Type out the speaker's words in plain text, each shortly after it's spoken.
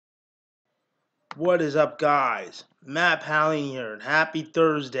What is up, guys? Matt Palling here, and happy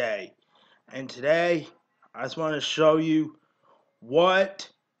Thursday. And today, I just want to show you what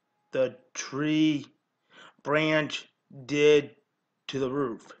the tree branch did to the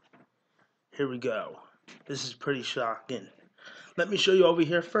roof. Here we go. This is pretty shocking. Let me show you over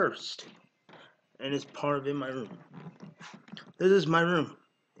here first. And it's part of my room. This is my room.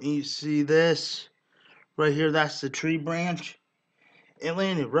 And you see this? Right here, that's the tree branch. It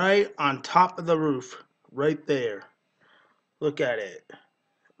landed right on top of the roof. Right there. Look at it.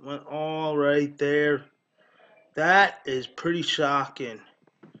 Went all right there. That is pretty shocking.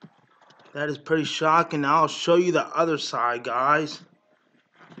 That is pretty shocking. Now I'll show you the other side, guys.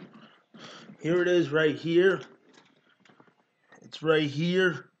 Here it is right here. It's right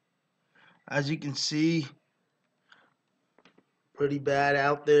here. As you can see, pretty bad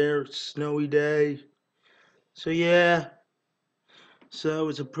out there. Snowy day. So yeah. So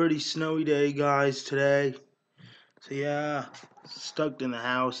it's a pretty snowy day, guys, today. So yeah, stuck in the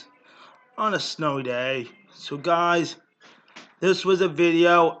house on a snowy day. So guys, this was a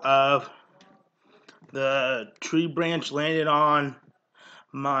video of the tree branch landed on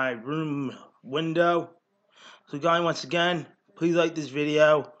my room window. So guys, once again, please like this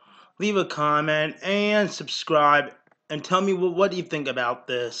video, leave a comment, and subscribe, and tell me what do you think about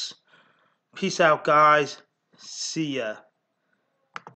this. Peace out, guys. See ya.